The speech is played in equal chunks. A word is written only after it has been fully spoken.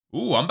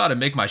Ooh, I'm about to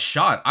make my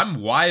shot.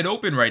 I'm wide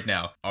open right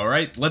now. All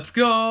right, let's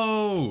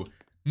go.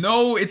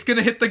 No, it's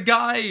gonna hit the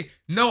guy.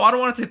 No, I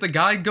don't want it to hit the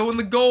guy. Go in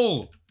the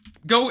goal.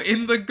 Go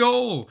in the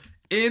goal.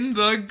 In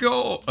the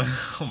goal.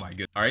 Oh my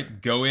god. All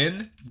right, go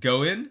in.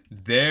 Go in.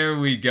 There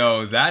we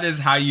go. That is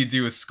how you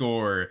do a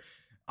score.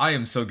 I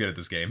am so good at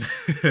this game.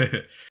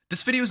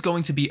 This video is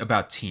going to be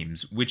about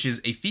teams, which is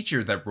a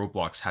feature that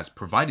Roblox has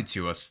provided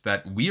to us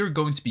that we are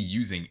going to be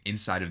using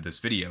inside of this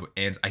video,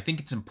 and I think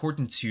it's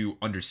important to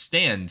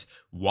understand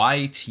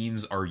why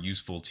teams are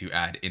useful to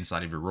add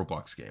inside of your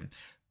Roblox game.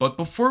 But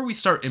before we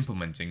start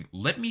implementing,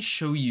 let me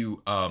show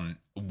you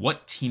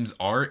what teams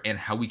are and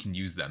how we can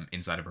use them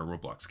inside of our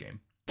Roblox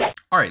game.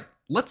 Alright,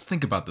 let's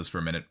think about this for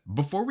a minute.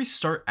 Before we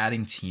start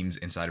adding teams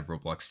inside of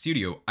Roblox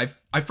Studio,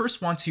 I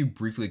first want to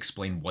briefly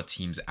explain what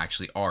teams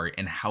actually are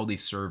and how they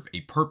serve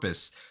a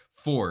purpose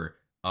for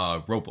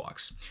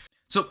Roblox.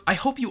 So I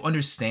hope you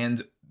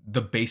understand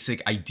the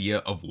basic idea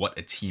of what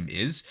a team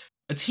is.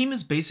 A team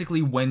is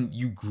basically when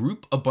you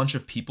group a bunch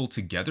of people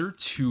together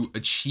to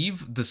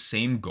achieve the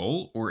same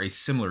goal or a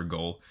similar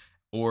goal,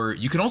 or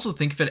you can also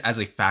think of it as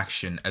a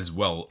faction as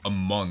well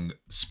among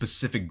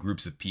specific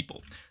groups of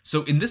people.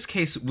 So in this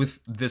case, with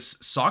this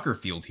soccer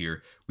field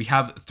here, we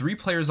have 3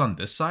 players on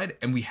this side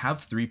and we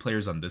have 3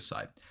 players on this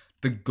side.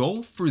 The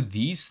goal for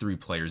these 3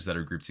 players that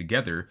are grouped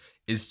together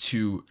is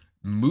to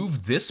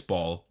move this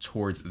ball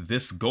towards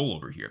this goal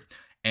over here.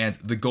 And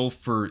the goal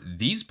for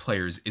these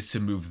players is to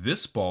move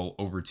this ball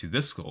over to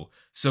this goal.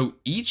 So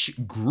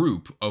each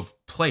group of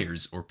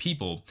players or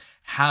people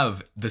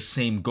have the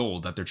same goal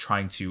that they're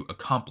trying to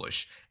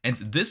accomplish. And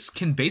this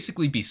can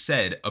basically be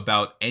said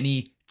about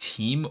any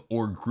team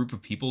or group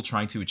of people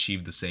trying to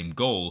achieve the same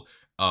goal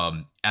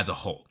as a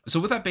whole. So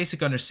with that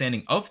basic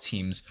understanding of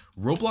teams,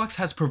 Roblox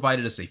has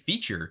provided us a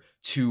feature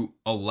to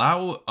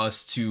allow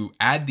us to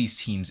add these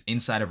teams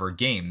inside of our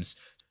games.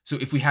 So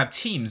if we have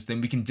teams,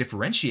 then we can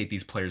differentiate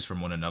these players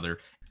from one another.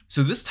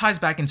 So this ties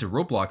back into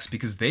Roblox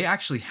because they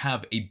actually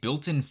have a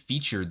built-in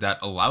feature that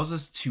allows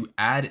us to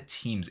add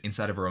teams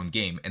inside of our own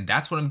game, and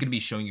that's what I'm going to be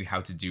showing you how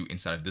to do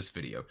inside of this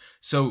video.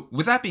 So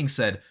with that being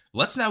said,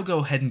 let's now go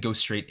ahead and go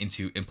straight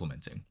into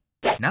implementing.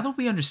 Now that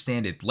we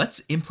understand it,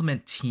 let's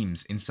implement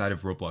teams inside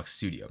of Roblox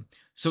Studio.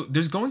 So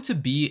there's going to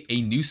be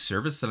a new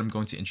service that I'm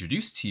going to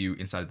introduce to you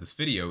inside of this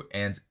video,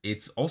 and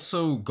it's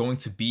also going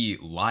to be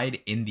live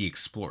in the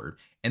Explorer,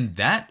 and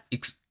that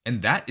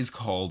is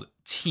called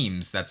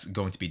Teams. That's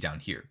going to be down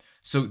here.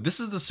 So this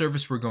is the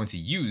service we're going to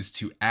use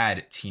to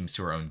add teams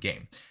to our own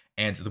game.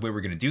 And the way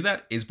we're going to do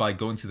that is by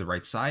going to the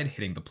right side,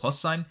 hitting the plus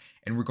sign,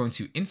 and we're going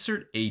to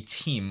insert a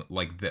team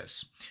like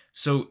this.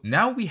 So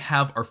now we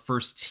have our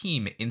first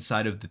team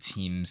inside of the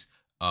teams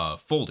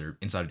folder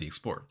inside of the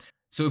Explorer.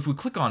 So if we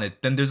click on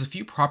it, then there's a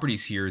few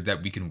properties here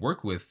that we can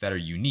work with that are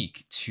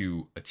unique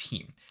to a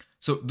team.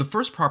 So the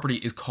first property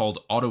is called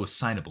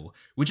auto-assignable,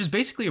 which is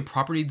basically a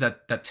property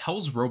that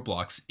tells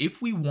Roblox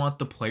if we want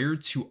the player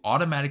to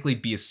automatically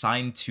be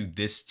assigned to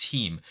this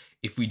team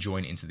if we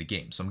join into the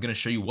game. So I'm going to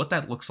show you what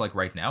that looks like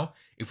right now.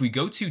 If we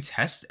go to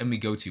test and we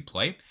go to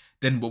play,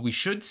 then what we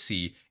should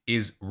see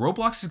is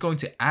Roblox is going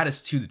to add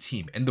us to the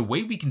team. And the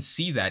way we can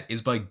see that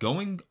is by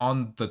going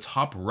on the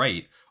top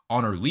right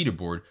on our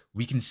leaderboard,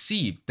 we can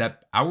see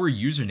that our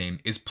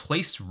username is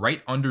placed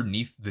right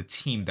underneath the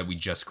team that we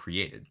just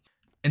created.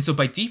 And so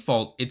by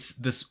default, it's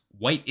this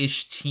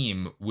whitish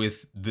team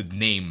with the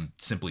name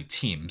simply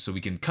team. So we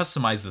can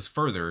customize this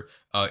further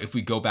if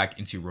we go back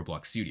into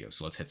Roblox Studio.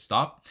 So let's hit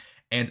stop.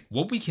 And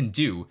what we can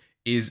do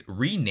is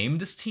rename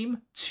this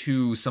team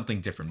to something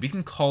different. We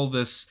can call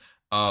this,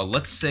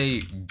 let's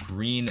say,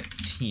 green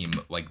team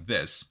like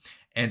this.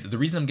 And the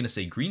reason I'm going to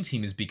say green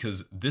team is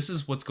because this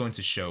is what's going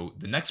to show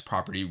the next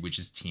property, which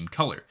is team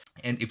color.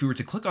 And if we were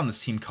to click on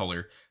this team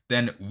color,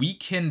 then we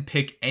can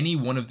pick any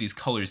one of these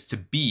colors to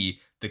be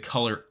the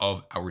color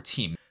of our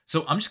team.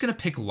 So I'm just going to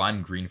pick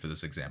lime green for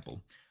this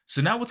example.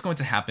 So now what's going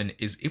to happen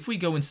is if we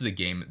go into the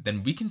game,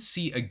 then we can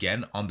see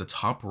again on the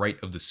top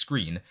right of the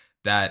screen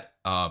that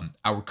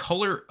the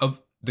color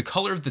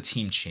of the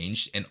team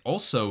changed, and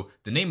also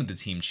the name of the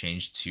team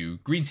changed to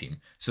green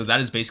team. So that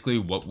is basically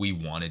what we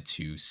wanted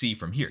to see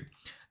from here.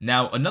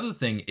 Now, another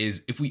thing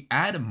is if we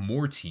add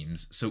more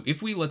teams, so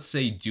if we, let's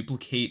say,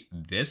 duplicate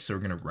this, so we're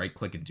going to right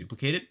click and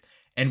duplicate it,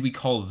 and we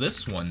call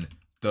this one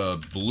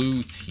the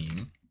blue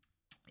team,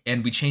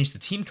 and we change the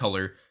team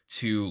color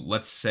to,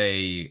 let's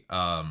say,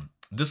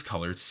 this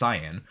color,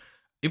 cyan.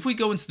 If we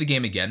go into the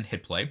game again,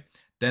 hit play,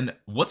 then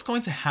what's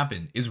going to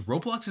happen is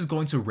Roblox is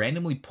going to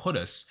randomly put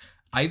us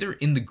either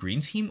in the green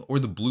team or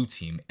the blue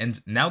team. And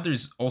now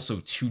there's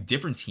also 2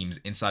 different teams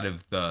inside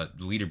of the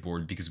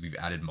leaderboard because we've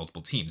added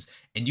multiple teams.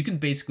 And you can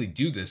basically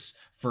do this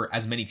for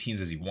as many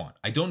teams as you want.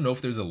 I don't know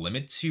if there's a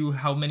limit to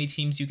how many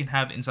teams you can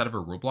have inside of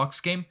a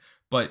Roblox game,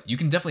 but you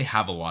can definitely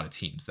have a lot of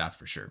teams, that's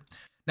for sure.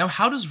 Now,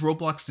 how does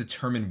Roblox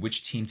determine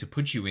which team to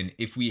put you in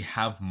if we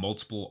have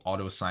multiple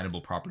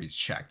auto-assignable properties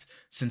checked,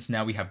 since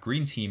now we have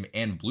green team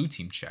and blue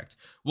team checked?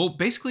 Well,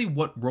 basically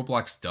what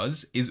Roblox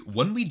does is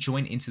when we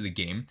join into the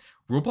game,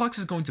 Roblox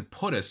is going to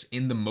put us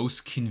in the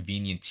most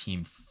convenient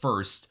team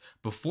first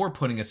before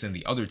putting us in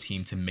the other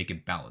team to make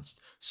it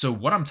balanced. So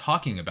what I'm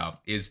talking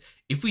about is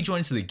if we join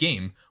into the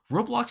game,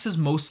 Roblox is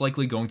most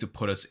likely going to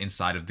put us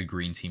inside of the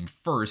green team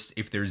first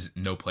if there's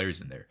no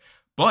players in there.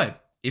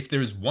 But if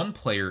there's one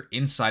player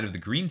inside of the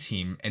green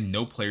team and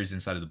no players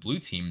inside of the blue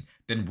team,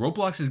 then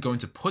Roblox is going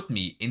to put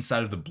me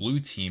inside of the blue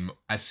team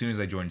as soon as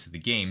I join into the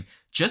game,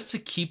 just to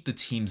keep the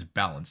teams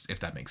balanced, if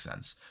that makes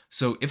sense.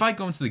 So if I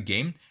go into the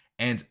game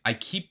and I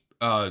keep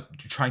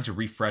trying to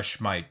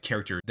refresh my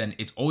character, then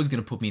it's always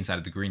going to put me inside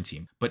of the green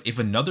team. But if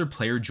another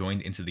player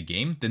joined into the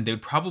game, then they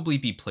would probably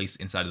be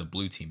placed inside of the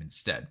blue team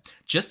instead,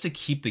 just to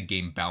keep the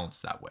game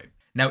balanced that way.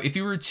 Now, if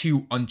you were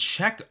to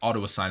uncheck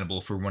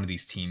auto-assignable for one of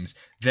these teams,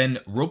 then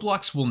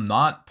Roblox will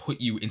not put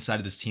you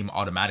inside of this team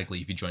automatically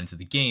if you join into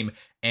the game,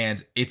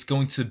 and it's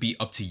going to be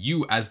up to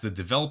you as the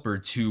developer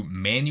to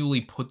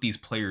manually put these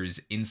players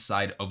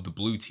inside of the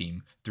blue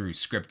team through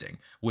scripting,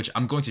 which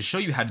I'm going to show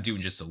you how to do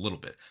in just a little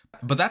bit.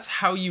 But that's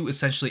how you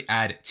essentially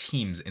add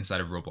teams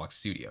inside of Roblox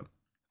Studio.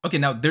 Okay,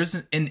 now there's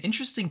an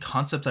interesting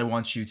concept I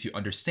want you to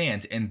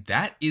understand, and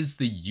that is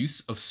the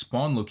use of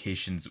spawn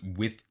locations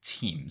with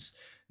teams.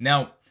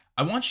 Now,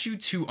 I want you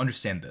to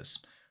understand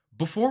this.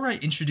 Before I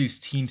introduce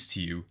teams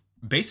to you,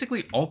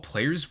 basically all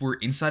players were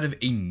inside of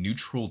a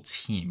neutral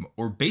team,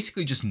 or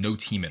basically just no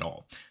team at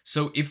all.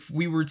 So if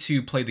we were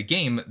to play the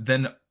game,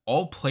 then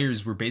all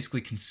players were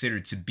basically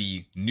considered to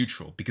be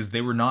neutral because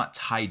they were not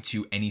tied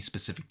to any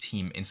specific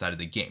team inside of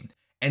the game.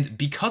 And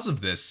because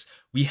of this,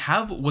 we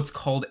have what's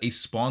called a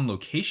spawn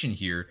location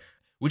here,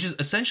 which is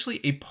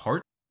essentially a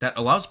part that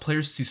allows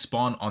players to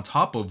spawn on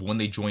top of when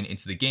they join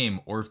into the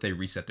game or if they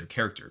reset their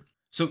character.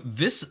 So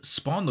this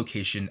spawn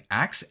location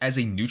acts as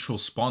a neutral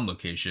spawn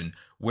location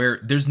where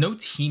there's no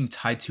team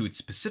tied to it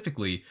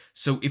specifically.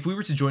 So if we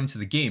were to join into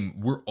the game,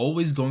 we're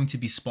always going to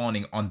be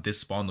spawning on this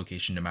spawn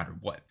location no matter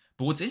what.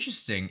 But what's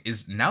interesting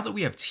is now that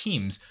we have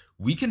teams,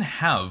 we can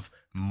have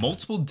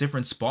multiple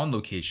different spawn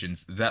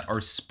locations that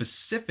are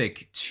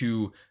specific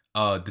to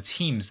the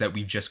teams that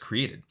we've just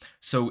created.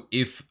 So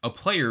if a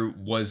player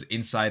was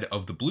inside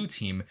of the blue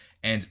team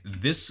and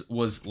this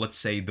was, let's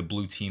say, the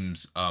blue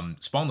team's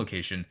spawn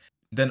location,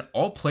 then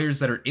all players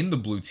that are in the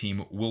blue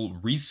team will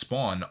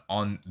respawn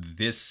on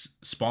this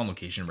spawn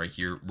location right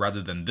here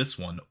rather than this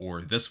one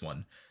or this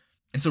one.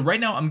 And so right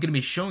now I'm going to be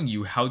showing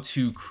you how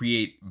to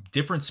create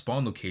different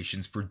spawn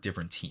locations for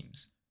different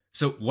teams.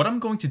 So what I'm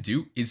going to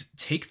do is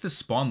take the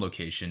spawn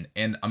location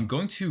and I'm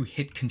going to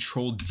hit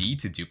Control D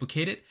to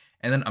duplicate it,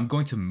 and then I'm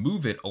going to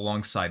move it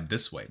alongside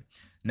this way.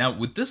 Now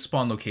with this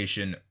spawn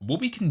location,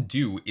 what we can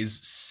do is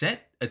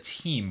set a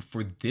team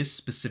for this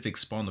specific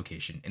spawn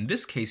location. In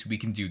this case, we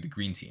can do the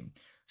green team.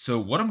 So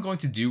what I'm going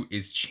to do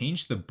is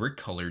change the brick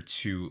color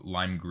to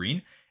lime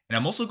green, and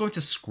I'm also going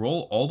to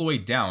scroll all the way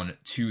down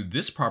to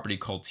this property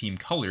called team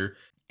color,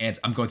 and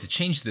I'm going to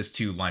change this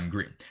to lime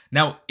green.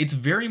 Now, it's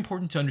very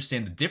important to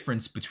understand the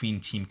difference between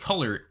team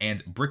color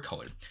and brick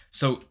color.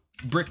 So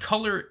brick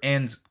color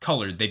and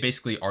color, they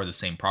basically are the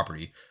same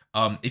property.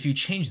 If you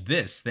change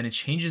this, then it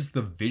changes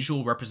the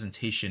visual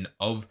representation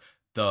of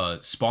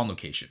the spawn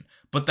location.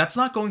 But that's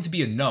not going to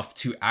be enough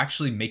to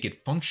actually make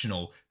it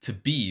functional to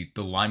be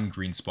the lime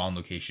green spawn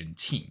location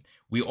team.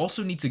 We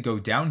also need to go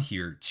down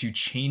here to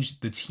change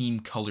the team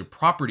color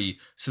property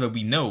so that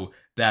we know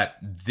that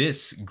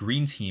this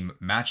green team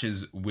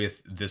matches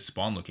with this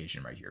spawn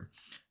location right here.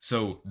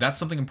 So that's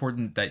something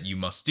important that you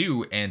must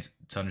do and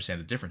to understand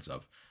the difference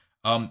of.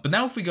 But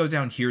now if we go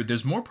down here,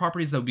 there's more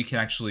properties that we can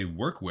actually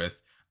work with,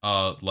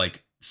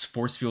 like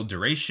force field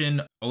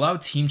duration, allow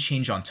team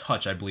change on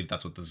touch, I believe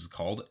that's what this is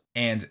called,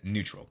 and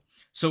neutral.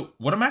 So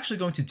what I'm actually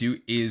going to do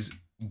is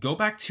go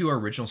back to our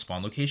original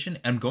spawn location,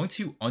 and I'm going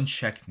to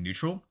uncheck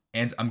neutral,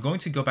 and I'm going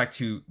to go back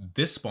to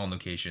this spawn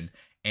location,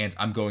 and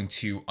I'm going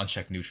to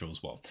uncheck neutral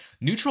as well.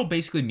 Neutral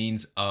basically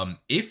means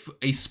if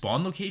a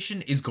spawn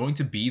location is going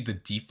to be the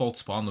default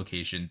spawn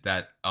location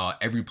that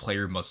every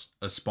player must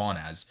spawn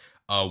as,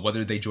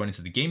 whether they join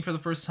into the game for the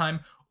first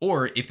time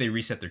or if they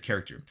reset their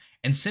character.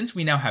 And since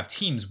we now have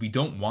teams, we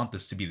don't want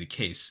this to be the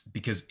case,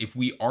 because if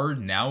we are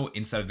now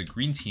inside of the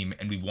green team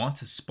and we want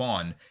to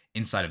spawn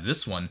inside of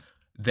this one,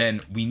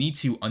 then we need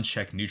to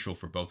uncheck neutral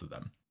for both of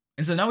them.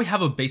 And so now we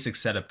have a basic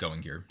setup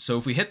going here. So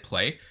if we hit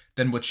play,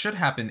 then what should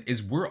happen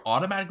is we're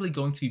automatically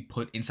going to be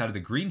put inside of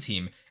the green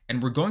team,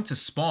 and we're going to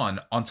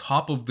spawn on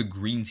top of the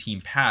green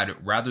team pad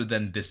rather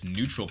than this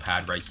neutral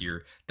pad right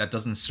here that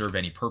doesn't serve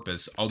any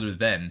purpose other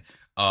than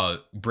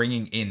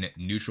bringing in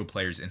neutral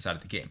players inside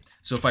of the game.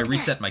 So if I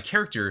reset my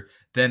character,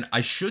 then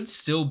I should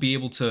still be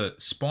able to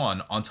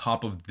spawn on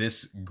top of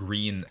this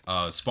green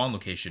spawn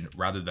location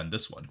rather than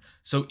this one.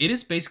 So it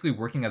is basically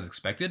working as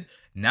expected.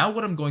 Now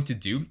what I'm going to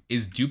do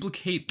is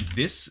duplicate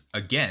this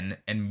again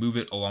and move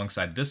it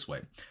alongside this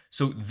way.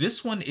 So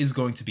this one is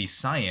going to be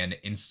cyan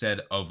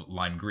instead of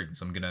lime green.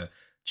 So I'm going to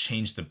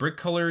change the brick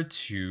color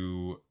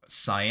to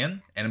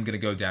cyan, and I'm going to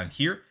go down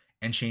here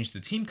and change the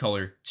team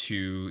color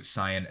to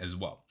cyan as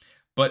well.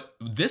 But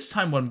this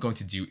time what I'm going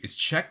to do is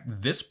check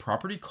this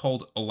property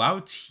called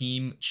allow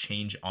team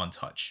change on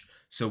touch.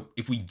 So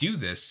if we do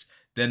this,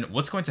 then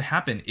what's going to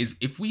happen is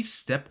if we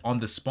step on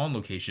the spawn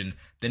location,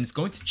 then it's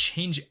going to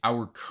change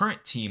our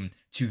current team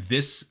to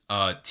this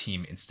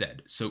team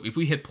instead. So if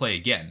we hit play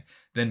again,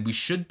 then we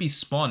should be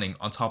spawning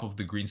on top of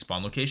the green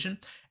spawn location.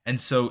 And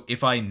so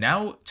if I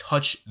now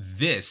touch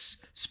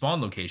this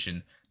spawn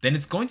location, then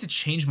it's going to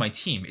change my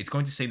team. It's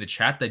going to say in the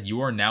chat that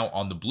you are now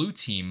on the blue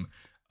team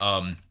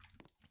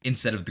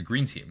instead of the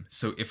green team.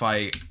 So if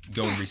I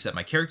go and reset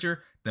my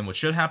character, then what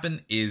should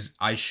happen is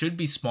I should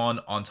be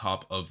spawned on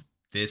top of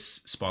this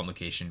spawn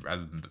location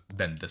rather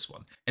than this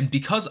one. And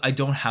because I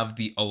don't have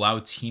the allow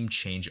team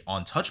change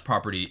on touch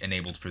property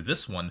enabled for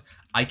this one,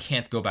 I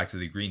can't go back to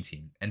the green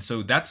team. And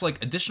so that's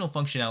like additional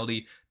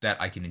functionality that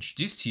I can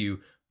introduce to you.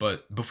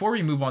 But before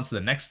we move on to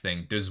the next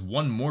thing, there's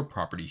one more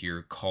property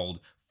here called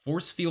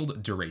force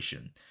field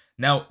duration.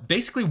 Now,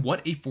 basically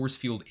what a force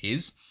field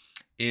is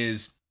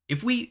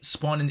if we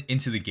spawn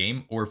into the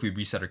game or if we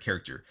reset our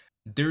character,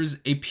 there's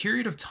a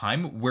period of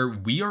time where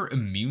we are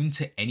immune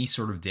to any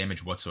sort of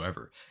damage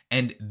whatsoever.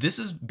 And this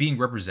is being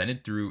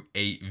represented through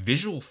a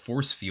visual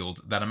force field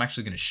that I'm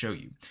actually going to show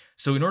you.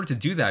 So in order to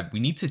do that, we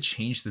need to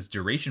change this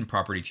duration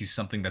property to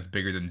something that's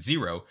bigger than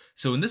 0.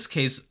 So in this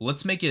case,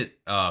 let's make it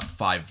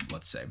 5,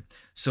 let's say.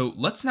 So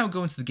let's now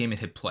go into the game and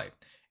hit play.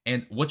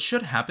 And what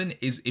should happen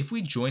is if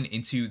we join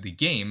into the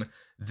game,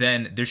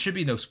 then there should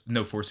be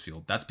no force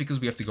field. That's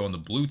because we have to go on the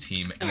blue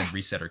team and then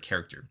reset our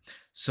character.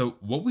 So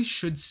what we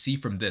should see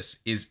from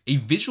this is a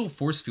visual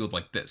force field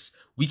like this.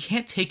 We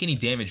can't take any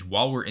damage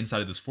while we're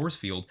inside of this force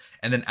field,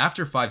 and then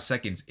after 5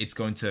 seconds, it's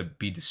going to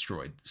be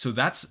destroyed. So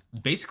that's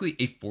basically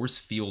a force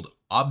field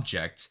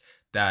object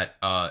that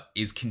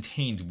is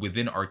contained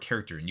within our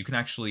character, and you can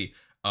actually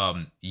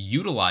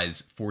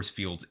utilize force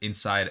fields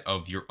inside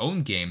of your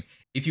own game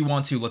if you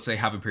want to, let's say,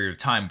 have a period of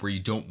time where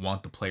you don't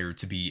want the player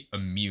to be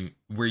immune,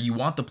 where you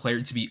want the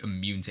player to be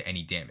immune to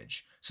any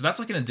damage. So that's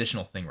like an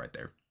additional thing right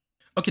there.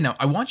 Okay, now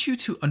I want you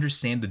to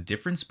understand the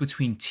difference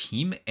between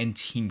team and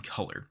team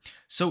color.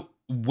 So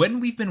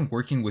when we've been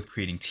working with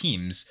creating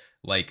teams,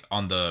 like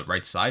on the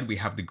right side, we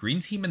have the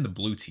green team and the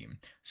blue team.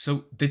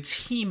 So the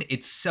team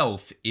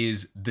itself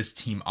is this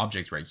team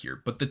object right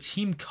here, but the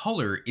team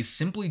color is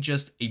simply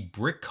just a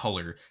brick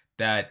color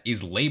that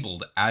is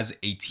labeled as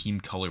a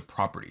team color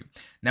property.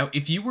 Now,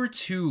 if you were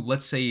to,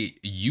 let's say,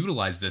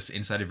 utilize this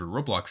inside of your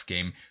Roblox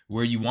game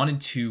where you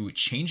wanted to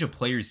change a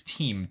player's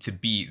team to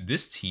be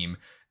this team,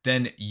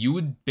 then you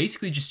would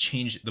basically just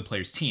change the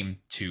player's team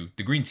to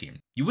the green team.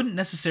 You wouldn't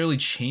necessarily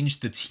change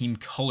the team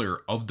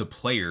color of the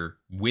player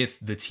with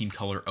the team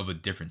color of a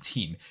different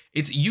team.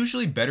 It's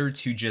usually better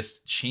to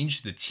just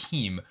change the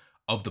team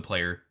of the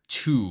player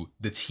to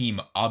the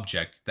team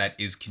object that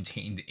is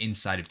contained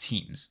inside of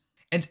teams.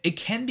 And it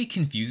can be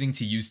confusing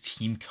to use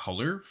team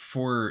color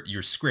for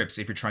your scripts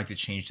if you're trying to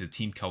change the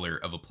team color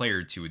of a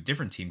player to a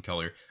different team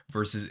color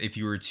versus if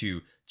you were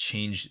to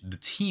change the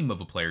team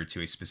of a player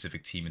to a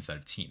specific team inside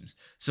of teams.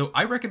 So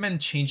I recommend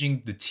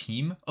changing the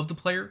team of the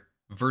player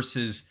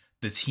versus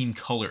the team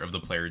color of the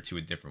player to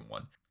a different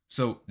one.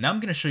 So now I'm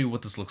going to show you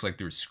what this looks like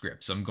through a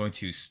script. So I'm going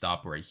to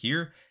stop right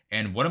here.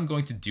 And what I'm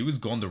going to do is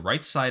go on the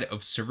right side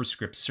of server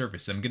script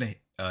service. I'm going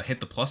to hit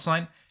the plus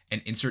sign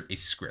and insert a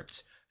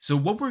script. So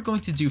what we're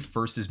going to do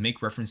first is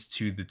make reference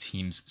to the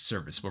teams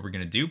service. What we're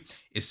going to do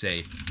is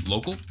say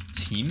local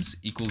teams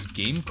equals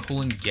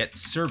game:get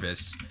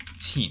service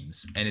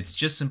teams. And it's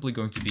just simply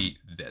going to be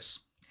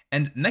this.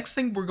 And next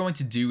thing we're going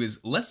to do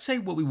is, let's say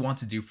what we want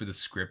to do for the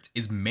script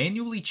is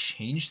manually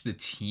change the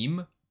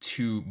team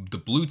to the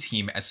blue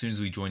team as soon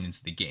as we join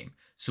into the game.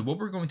 So what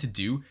we're going to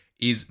do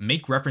is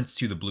make reference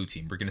to the blue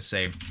team. We're going to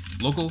say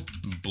local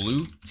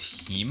blue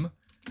team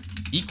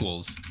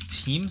equals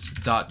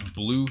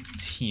teams.blue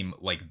team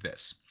like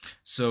this.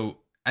 So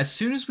as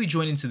soon as we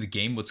join into the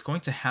game, what's going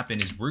to happen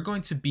is we're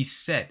going to be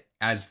set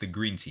as the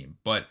green team.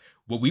 But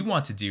what we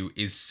want to do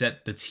is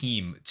set the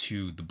team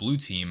to the blue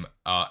team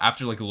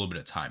after like a little bit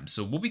of time.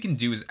 So what we can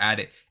do is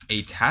add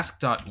a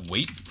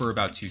task.wait for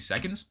about 2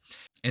 seconds.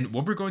 And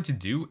what we're going to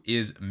do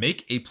is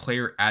make a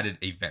player added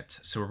event.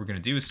 So what we're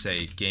going to do is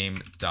say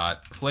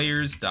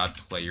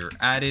game.players.player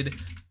added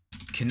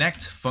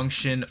connect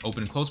function,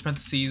 open and close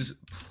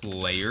parentheses,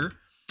 player,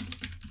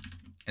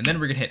 and then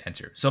we're gonna hit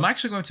enter. So I'm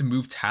actually going to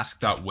move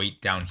task.wait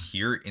down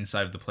here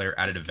inside of the player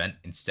added event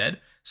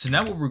instead. So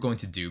now what we're going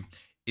to do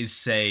is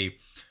say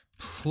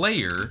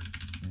player.team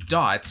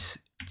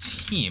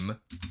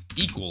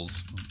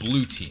equals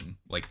blue team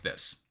like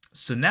this.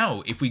 So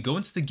now if we go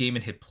into the game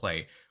and hit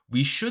play,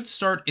 we should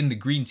start in the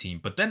green team,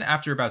 but then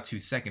after about 2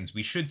 seconds,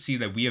 we should see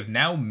that we have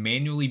now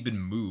manually been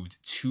moved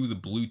to the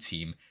blue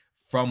team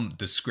from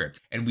the script.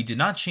 And we did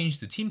not change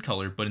the team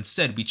color, but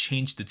instead we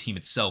changed the team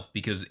itself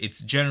because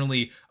it's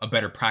generally a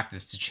better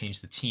practice to change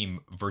the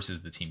team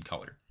versus the team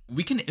color.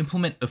 We can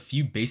implement a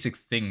few basic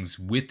things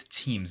with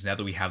teams now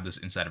that we have this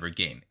inside of our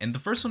game. And the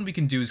first one we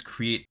can do is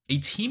create a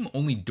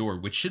team-only door,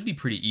 which should be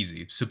pretty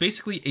easy. So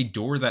basically a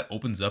door that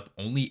opens up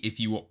only if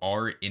you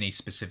are in a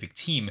specific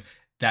team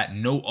that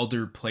no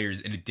other players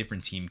in a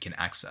different team can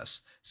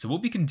access. So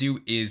what we can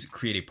do is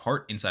create a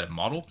part inside of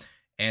model,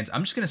 And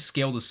I'm just going to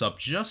scale this up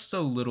just a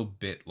little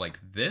bit like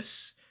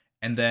this.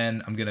 And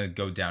then I'm going to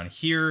go down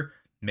here,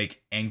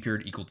 make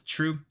anchored equal to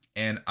true.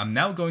 And I'm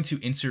now going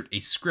to insert a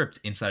script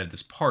inside of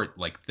this part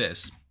like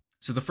this.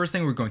 So the first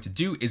thing we're going to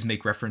do is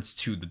make reference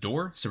to the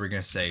door. So we're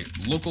going to say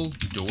local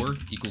door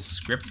equals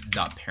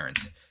script.parent.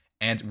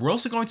 And we're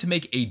also going to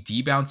make a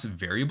debounce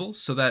variable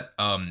so that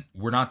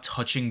we're not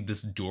touching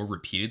this door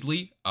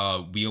repeatedly.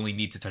 We only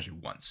need to touch it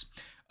once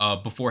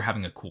before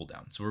having a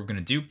cooldown. So what we're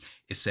going to do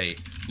is say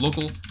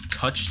local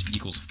touched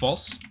equals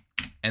false.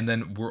 And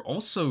then we're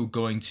also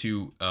going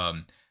to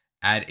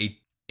add a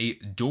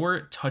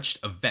door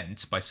touched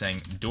event by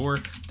saying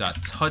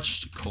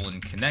door.touched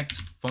connect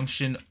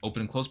function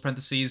open and close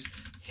parentheses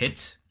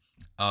hit,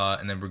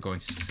 and then we're going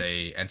to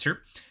say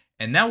enter.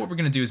 And now what we're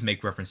going to do is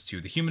make reference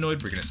to the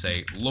humanoid. We're going to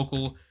say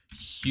local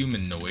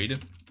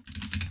humanoid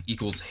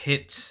equals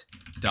hit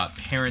dot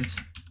parent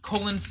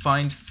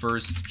find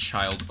first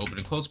child open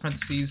and close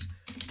parentheses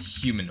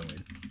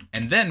humanoid.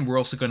 And then we're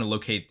also going to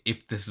locate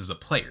if this is a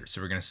player.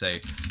 So we're going to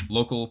say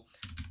local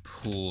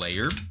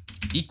player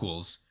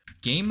equals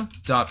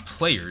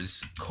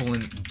game.players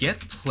get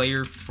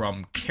player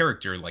from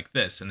character like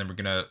this. And then we're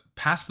going to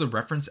pass the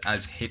reference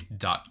as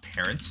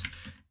hit.parent.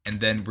 And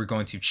then we're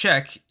going to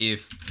check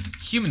if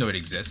humanoid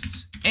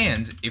exists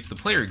and if the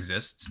player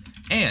exists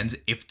and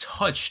if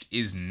touched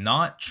is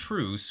not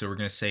true. So we're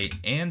going to say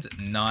and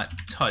not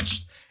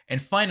touched.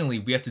 And finally,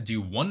 we have to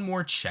do one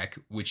more check,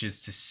 which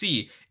is to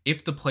see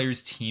if the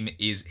player's team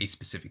is a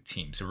specific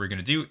team. So what we're going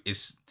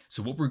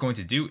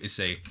to do is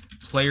say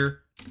player.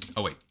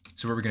 Oh, wait.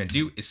 So what we're going to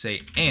do is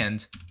say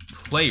and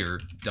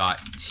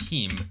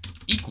player.team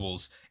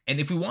equals. And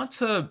if we want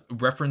to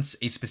reference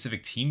a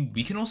specific team,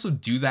 we can also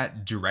do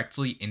that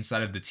directly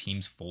inside of the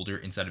teams folder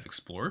inside of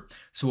Explorer.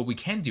 So what we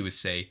can do is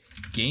say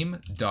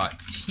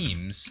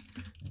game.teams.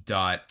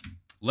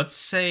 Let's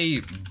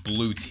say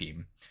blue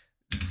team.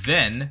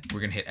 Then we're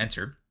going to hit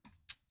enter.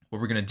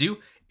 What we're going to do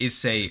is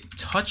say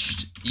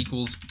touched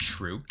equals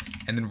true.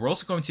 And then we're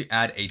also going to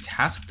add a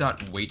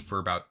task.wait for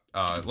about,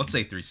 let's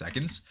say 3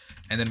 seconds.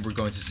 And then we're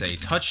going to say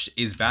touched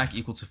is back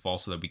equal to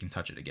false so that we can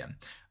touch it again.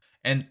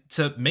 And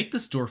to make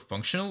this door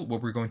functional,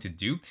 what we're going to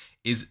do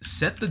is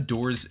set the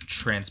door's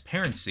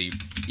transparency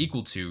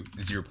equal to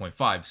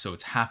 0.5, so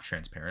it's half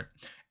transparent.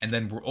 And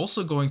then we're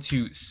also going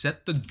to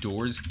set the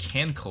door's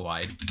can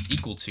collide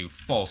equal to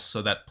false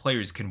so that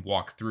players can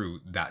walk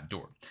through that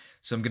door.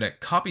 So I'm going to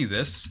copy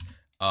this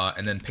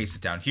and then paste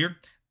it down here.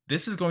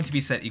 This is going to be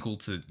set equal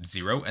to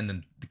 0, and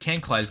then the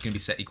can collide is going to be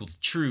set equal to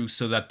true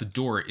so that the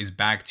door is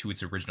back to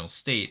its original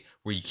state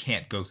where you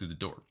can't go through the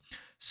door.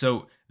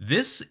 So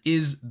this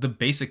is the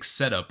basic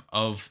setup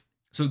of,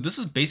 so this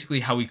is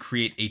basically how we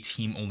create a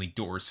team only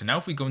door. So now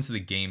if we go into the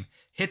game,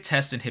 hit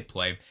test and hit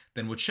play,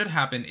 then what should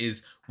happen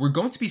is we're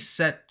going to be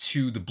set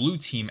to the blue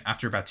team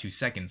after about 2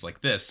 seconds like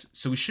this.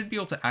 So we should be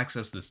able to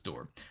access this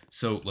door.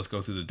 So let's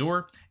go through the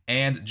door,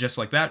 and just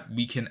like that,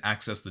 we can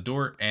access the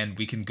door and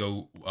we can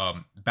go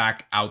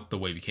back out the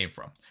way we came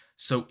from.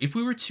 So if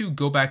we were to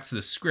go back to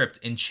the script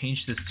and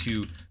change this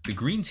to the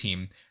green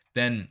team,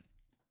 then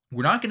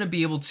we're not going to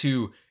be able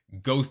to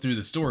go through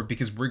the store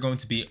because we're going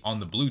to be on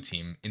the blue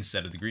team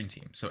instead of the green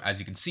team. So as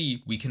you can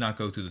see, we cannot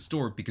go through the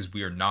store because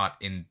we are not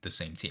in the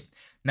same team.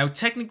 Now,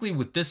 technically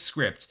with this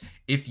script,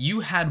 if you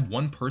had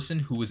one person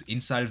who was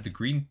inside of the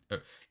green,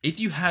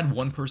 if you had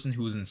one person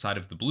who was inside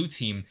of the blue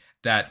team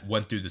that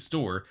went through the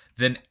store,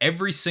 then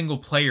every single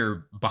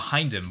player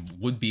behind him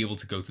would be able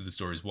to go through the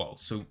store as well.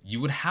 So you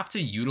would have to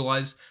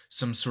utilize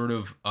some sort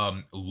of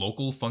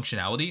local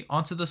functionality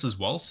onto this as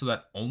well so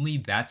that only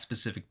that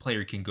specific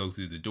player can go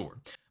through the door.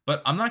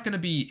 But I'm not going to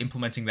be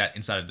implementing that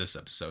inside of this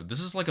episode.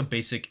 This is like a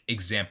basic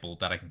example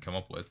that I can come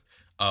up with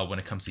when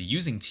it comes to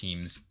using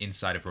teams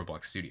inside of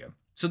Roblox Studio.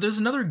 So there's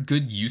another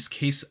good use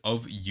case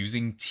of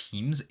using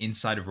teams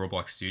inside of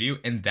Roblox Studio,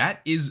 and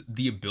that is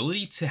the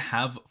ability to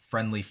have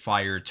friendly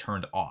fire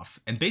turned off.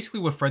 And basically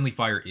what friendly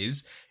fire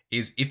is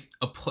if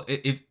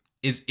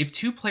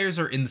two players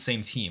are in the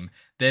same team,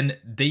 then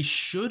they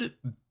should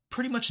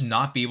pretty much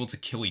not be able to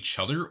kill each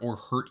other or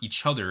hurt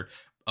each other.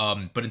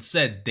 But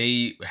instead,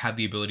 they have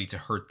the ability to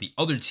hurt the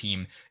other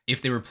team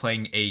if they were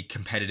playing a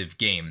competitive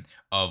game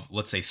of,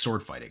 let's say,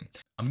 sword fighting.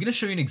 I'm going to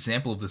show you an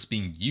example of this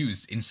being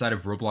used inside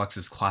of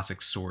Roblox's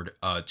classic sword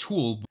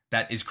tool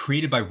that is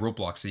created by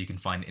Roblox that you can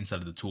find inside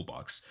of the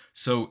toolbox.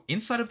 So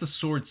inside of the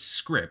sword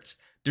script,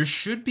 there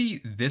should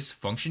be this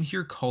function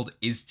here called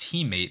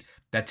isTeammate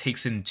that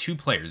takes in 2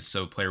 players,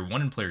 so player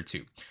 1 and player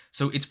 2.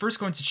 So it's first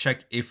going to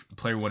check if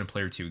player 1 and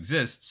player 2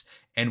 exists,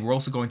 and we're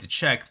also going to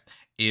check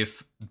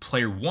if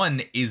player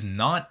 1 is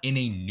not in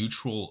a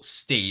neutral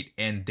state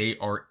and they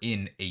are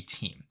in a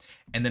team.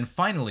 And then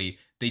finally,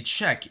 they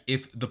check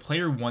if the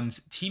player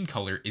 1's team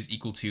color is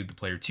equal to the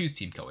player 2's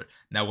team color.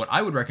 Now, what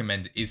I would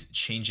recommend is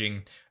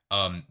changing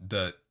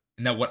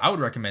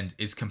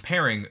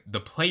comparing the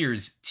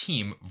player's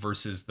team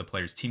versus the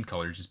player's team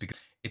color, just because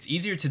it's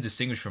easier to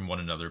distinguish from one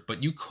another,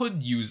 but you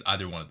could use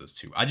either one of those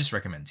two. I just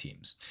recommend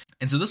teams.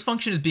 And so this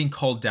function is being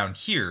called down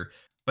here,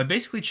 by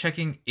basically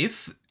checking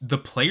if the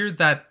player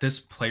that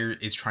this player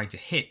is trying to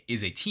hit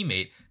is a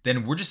teammate,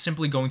 then we're just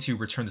simply going to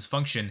return this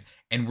function,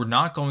 and we're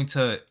not going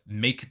to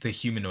make the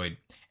humanoid,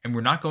 and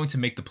we're not going to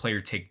make the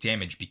player take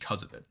damage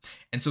because of it.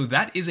 And so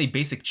that is a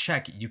basic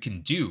check you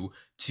can do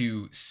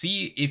to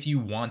see if you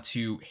want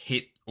to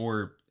hit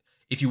or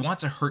if you want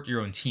to hurt your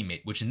own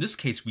teammate, which in this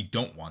case we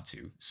don't want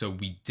to. So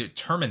we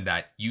determine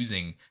that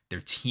using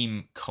their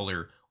team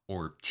color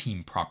or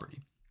team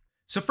property.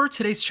 So for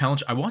today's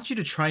challenge, I want you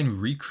to try and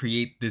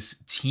recreate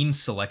this team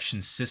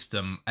selection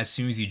system as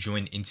soon as you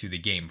join into the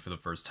game for the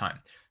first time.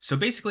 So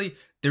basically,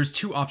 there's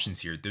two options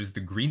here. There's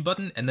the green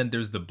button and then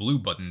there's the blue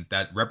button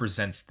that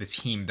represents the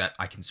team that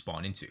I can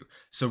spawn into.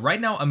 So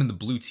right now I'm in the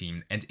blue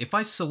team, and if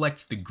I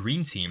select the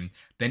green team,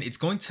 then it's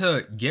going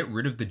to get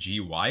rid of the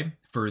GUI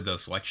for the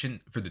selection,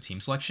 for the team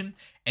selection,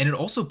 and it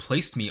also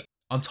placed me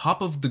on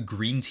top of the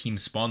green team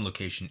spawn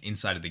location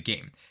inside of the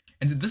game.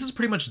 And this is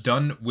pretty much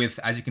done with,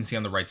 as you can see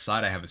on the right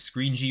side, I have a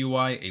screen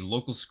GUI, a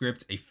local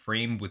script, a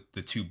frame with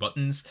the two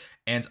buttons,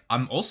 and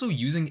I'm also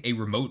using a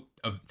remote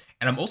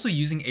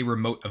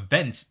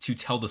event to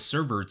tell the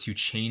server to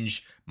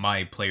change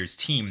my player's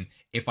team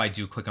if I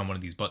do click on one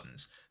of these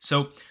buttons.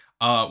 So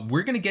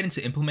we're going to get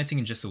into implementing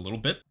in just a little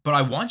bit, but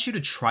I want you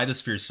to try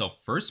this for yourself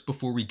first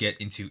before we get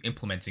into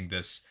implementing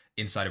this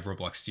inside of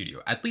Roblox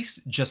Studio, at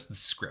least just the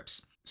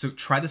scripts. So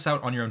try this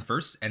out on your own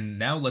first, and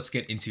now let's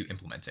get into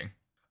implementing.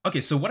 Okay,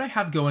 so what I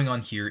have going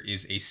on here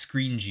is a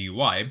screen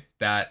GUI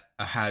that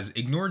has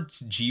ignored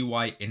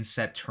GUI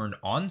inset turned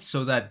on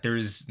so that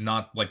there's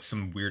not like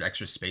some weird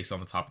extra space on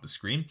the top of the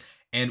screen.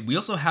 And we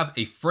also have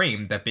a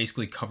frame that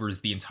basically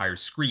covers the entire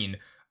screen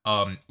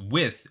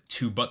with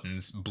two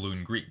buttons, blue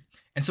and green.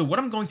 And so what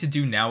I'm going to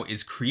do now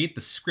is create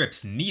the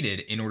scripts needed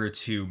in order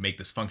to make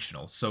this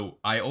functional. So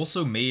I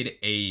also made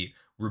a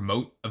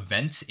remote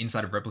event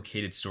inside of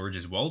replicated storage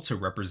as well to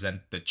represent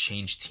the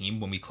change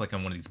team when we click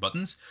on one of these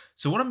buttons.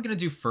 So what I'm going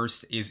to do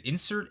first is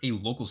insert a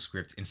local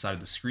script inside of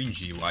the screen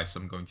GUI. So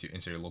I'm going to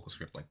insert a local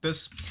script like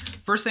this.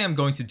 First thing I'm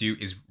going to do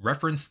is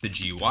reference the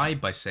GUI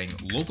by saying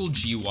local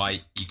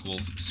GUI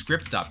equals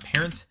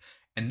script.parent.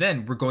 And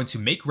then we're going to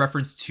make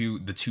reference to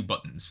the two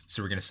buttons.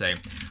 So we're going to say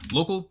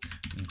local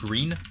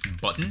green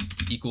button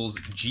equals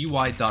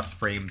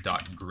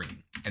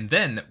GUI.frame.green. And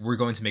then we're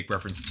going to make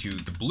reference to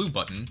the blue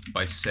button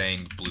by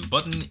saying blue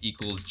button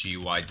equals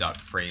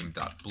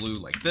GUI.frame.blue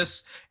like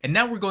this. And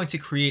now we're going to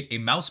create a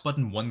mouse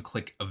button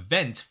one-click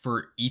event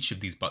for each of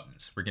these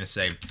buttons. We're going to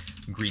say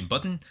green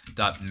button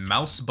dot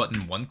mouse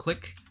button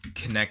one-click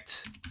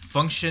connect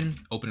function,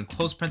 open and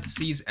close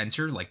parentheses,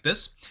 enter like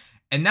this.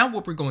 And now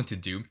what we're going to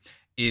do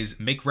is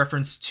make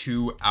reference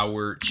to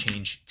our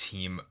change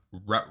team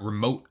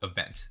remote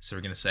event. So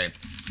we're going to say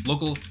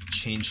local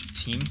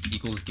change team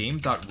equals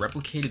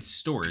game.replicated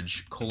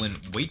storage colon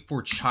wait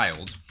for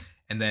child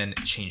and then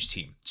change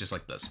team, just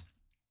like this.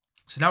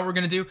 So now what we're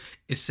going to do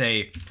is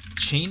say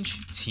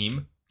change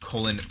team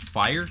colon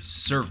fire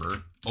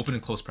server open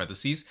and close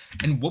parentheses.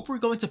 And what we're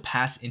going to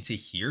pass into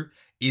here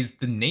is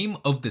the name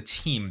of the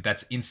team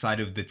that's inside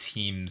of the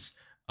team's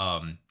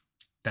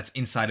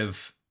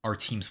our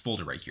team's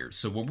folder right here.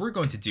 So what we're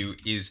going to do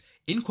is,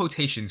 in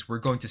quotations, we're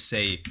going to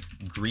say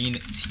green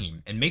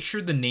team and make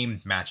sure the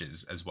name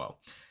matches as well.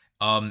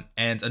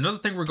 And another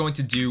thing we're going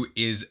to do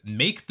is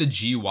make the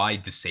GUI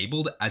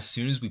disabled as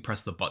soon as we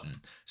press the button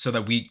so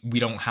that we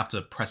don't have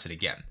to press it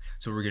again.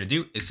 So what we're going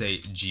to do is say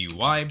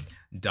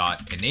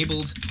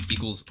GUI.enabled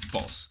equals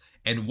false.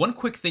 And one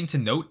quick thing to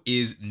note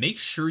is make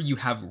sure you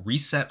have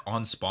reset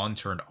on spawn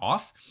turned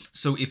off.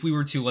 So if we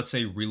were to, let's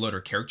say, reload our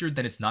character,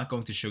 then it's not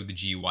going to show the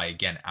GUI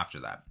again after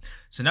that.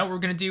 So now what we're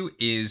going to do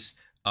is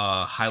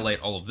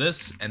highlight all of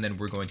this, and then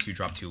we're going to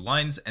drop two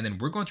lines, and then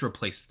we're going to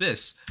replace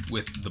this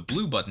with the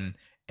blue button,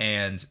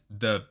 and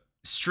the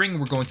string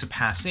we're going to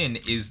pass in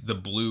is the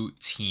blue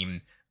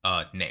team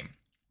name.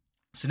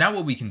 So now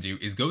what we can do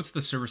is go to the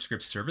server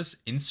script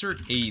service,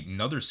 insert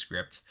another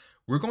script.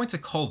 We're going to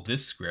call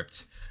this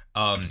script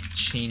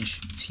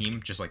change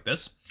team, just like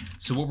this.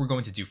 So what we're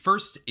going to do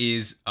first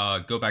is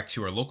go back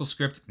to our local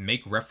script,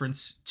 make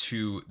reference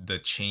to the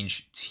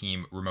change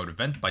team remote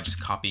event by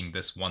just copying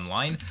this one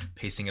line,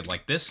 pasting it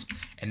like this.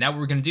 And now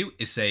what we're going to do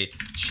is say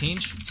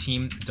change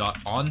team dot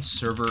on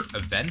server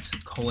event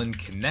colon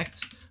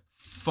connect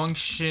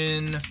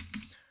function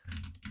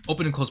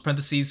open and close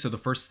parentheses. So the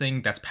first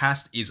thing that's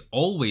passed is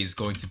always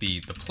going to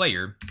be the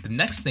player. The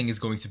next thing is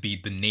going to be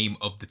the name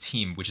of the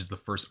team, which is the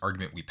first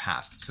argument we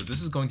passed. So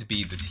this is going to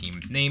be the team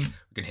name.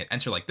 We're going to hit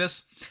enter like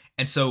this.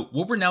 And so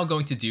what we're now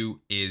going to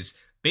do is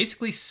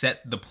basically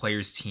set the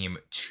player's team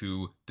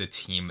to the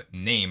team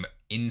name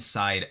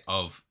inside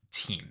of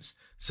teams.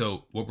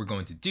 So what we're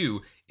going to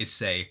do is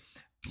say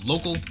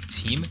local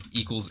team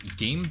equals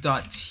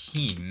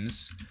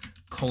game.teams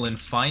colon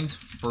find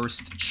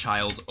first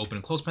child open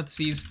and close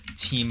parentheses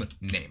team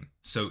name.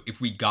 So if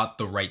we got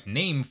the right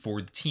name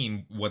for the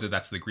team, whether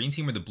that's the green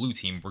team or the blue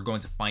team, we're going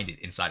to find it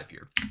inside of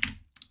here.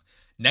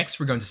 Next,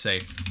 we're going to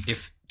say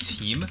if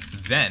team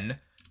then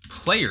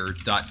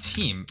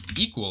player.team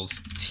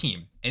equals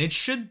team. And it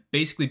should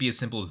basically be as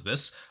simple as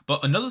this.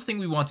 But another thing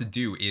we want to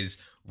do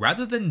is,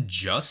 rather than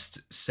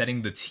just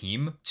setting the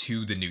team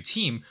to the new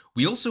team,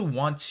 we also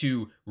want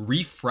to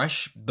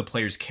refresh the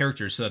player's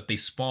characters so that they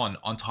spawn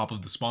on top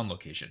of the spawn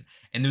location.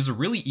 And there's a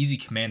really easy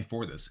command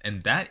for this,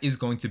 and that is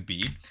going to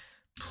be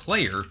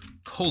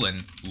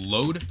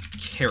player::load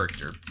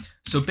character.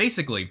 So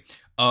basically,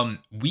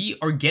 we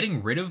are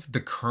getting rid of the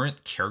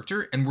current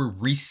character and we're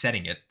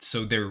resetting it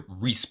so they're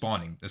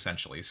respawning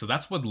essentially. So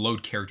that's what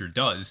load character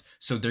does.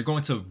 So they're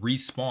going to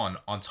respawn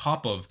on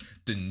top of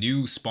the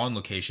new spawn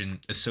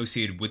location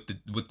associated with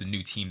the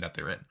new team that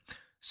they're in.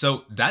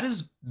 So that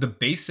is the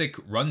basic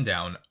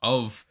rundown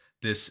of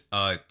this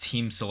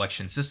team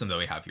selection system that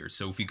we have here.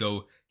 So if we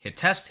go hit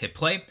test, hit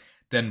play,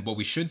 then what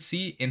we should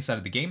see inside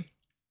of the game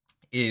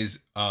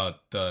is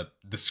the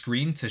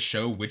screen to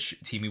show which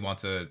team we want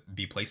to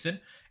be placed in.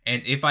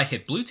 And if I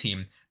hit blue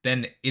team,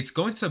 then it's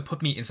going to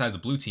put me inside the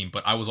blue team,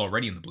 but I was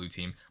already in the blue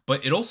team.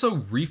 But it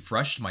also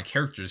refreshed my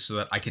characters so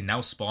that I can now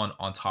spawn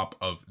on top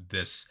of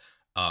this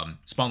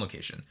spawn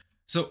location.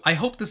 So I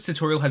hope this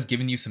tutorial has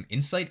given you some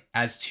insight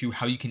as to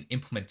how you can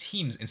implement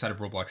teams inside of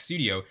Roblox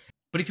Studio.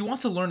 But if you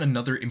want to learn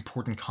another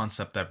important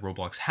concept that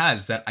Roblox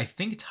has that I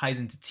think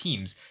ties into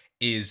teams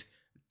is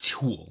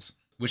tools,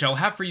 which I'll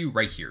have for you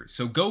right here.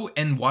 So go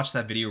and watch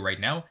that video right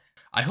now.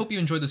 I hope you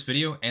enjoyed this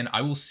video, and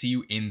I will see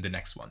you in the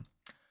next one.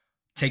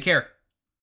 Take care.